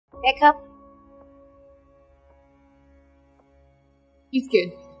Backup? He's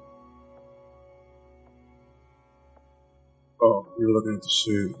good. Oh, you're looking at the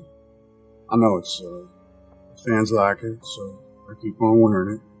suit. I know it's silly. Fans like it, so I keep on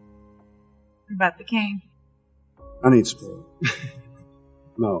wearing it. What about the cane? I need support.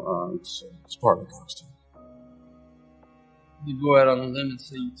 No, it's part of the costume. You go out on a limb and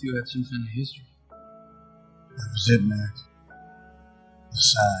say you two had some kind of history. That was it, Max. The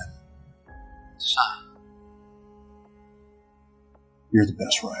sign. Sign. You're the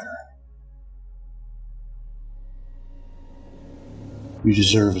best writer. You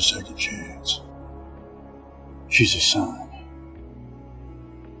deserve a second chance. She's a sign.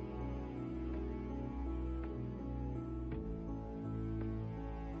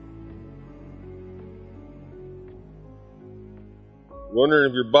 Wondering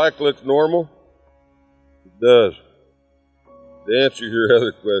if your bike looks normal? It does. To answer your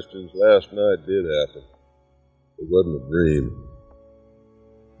other questions, last night did happen. It wasn't a dream.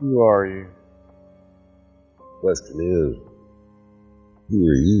 Who are you? Question is, who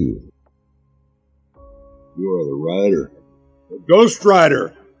are you? You are the rider. The Ghost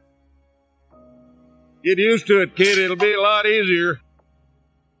Rider. Get used to it, kid. It'll be a lot easier.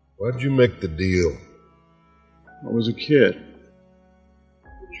 Why'd you make the deal? I was a kid.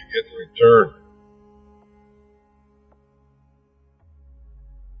 What did you get in return?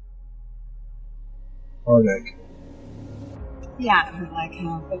 Heartache. Yeah, it hurt like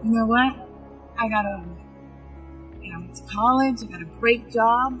hell, but you know what? I got over it. I went to college, I got a great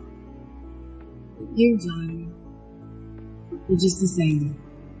job. But you, Johnny, you're just the same.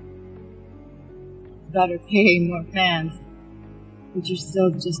 Better pay, more fans, but you're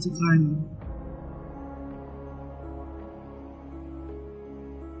still just a carnival.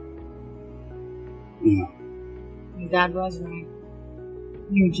 Yeah. Your dad was right.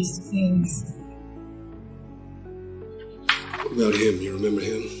 You're just a phase. What about him? You remember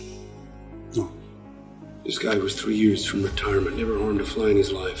him? No. This guy was 3 years from retirement, never harmed a fly in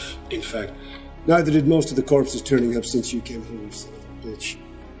his life. In fact, neither did most of the corpses turning up since you came home, you son of a bitch.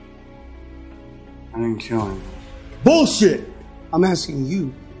 I didn't kill him. Bullshit! I'm asking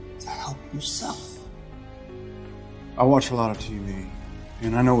you to help yourself. I watch a lot of TV,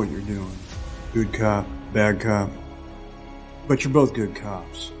 and I know what you're doing. Good cop, bad cop. But you're both good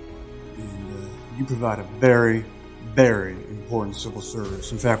cops. And you provide a very, very important civil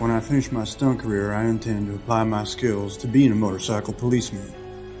service. In fact, when I finish my stunt career, I intend to apply my skills to being a motorcycle policeman.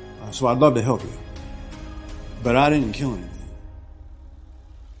 So I'd love to help you. But I didn't kill anything.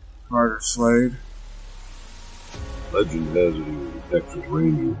 Carter Slade. Legend has it he was a Texas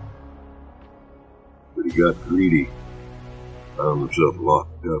Ranger. But he got greedy. Found himself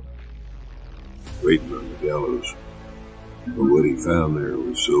locked up, waiting on the gallows. But what he found there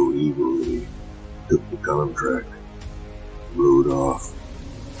was so evil that he took the contract, rode off.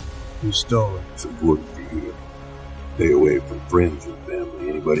 You stole it. It's important for you to stay away from friends and family.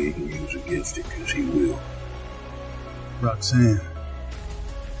 Anybody he can use against it, because he will. Roxanne.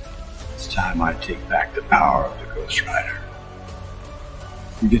 It's time I take back the power of the Ghost Rider.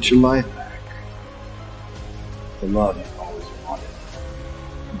 You get your life back. The love you've always wanted.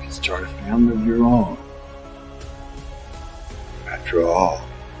 You can start a family of your own. After all,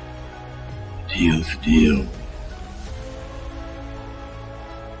 the deal's the deal.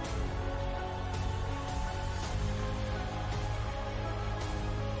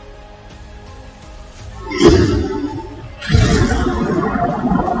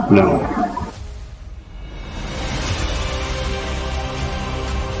 No.